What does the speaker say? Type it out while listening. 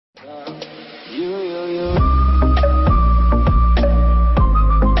You.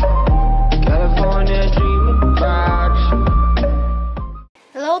 California dreaming about you.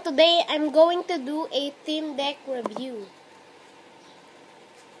 Hello, today I'm going to do a theme deck review.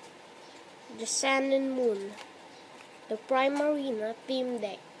 The Sun and Moon, the Primarina theme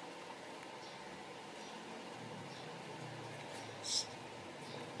deck.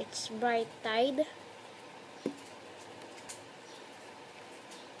 It's Bright Tide.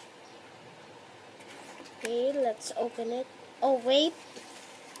 Okay, let's open it. Oh wait,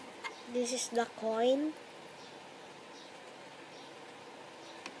 this is the coin.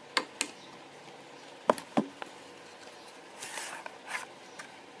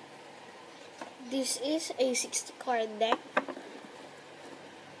 This is a 60 card deck.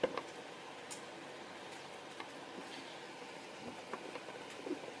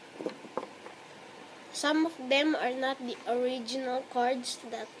 Some of them are not the original cards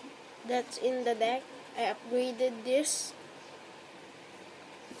that's in the deck. I upgraded this.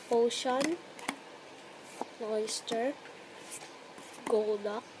 Potion, Oyster,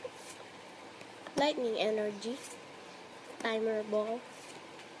 Golduck, Lightning Energy, Timer Ball,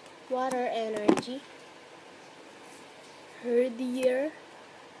 Water Energy, Herdier,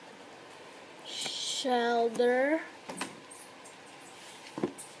 Shelter,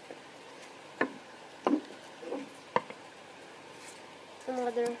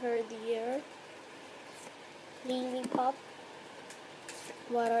 another Herdier, Lily Pop,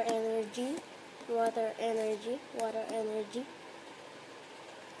 Water Energy, Water Energy, Water Energy,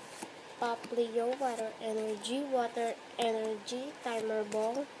 Poplio, Water Energy, Water Energy, Timer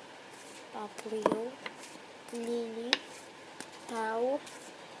Ball, Poplio, Lily, Tau,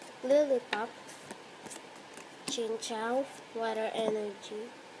 Lilipop, Chinchou, Water Energy,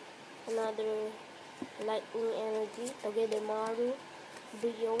 another Lightning Energy, Togedemaru,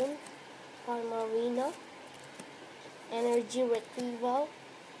 Brion, Primarina, Energy Retrieval,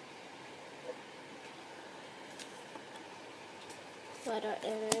 Water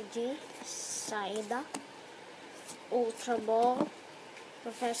Energy, Saida, Ultra Ball,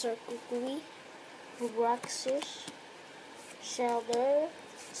 Professor Kukui, Bruxish, Shelter,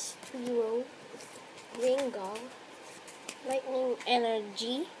 Spiro, Ringo, Lightning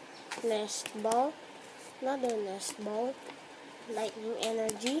Energy, Nest Ball, another Nest Ball, Lightning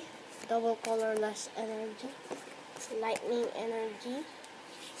Energy, Double Colorless Energy, Lightning Energy,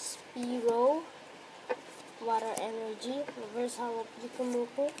 Spiro, Water Energy, Reverse Hollow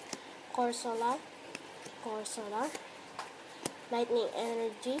Pikamuku, Corsola, Lightning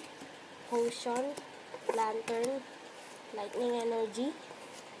Energy, Potion, Lantern, Lightning Energy,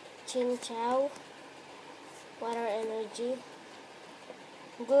 Chinchou, Water Energy,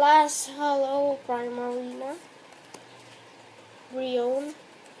 Glass Hollow Primarina, Brion,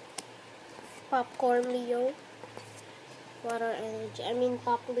 Popcorn Leo, Water Energy,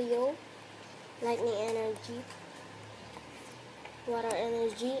 Pop Leo, Lightning Energy, Water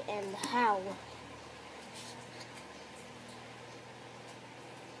Energy, and How.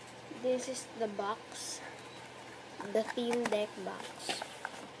 This is the box, the theme deck box.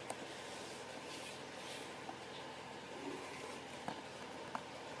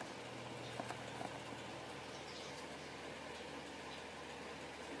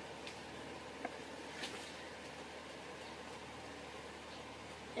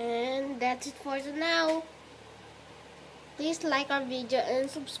 And that's it for now. Please like our video and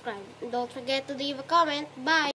subscribe. Don't forget to leave a comment. Bye!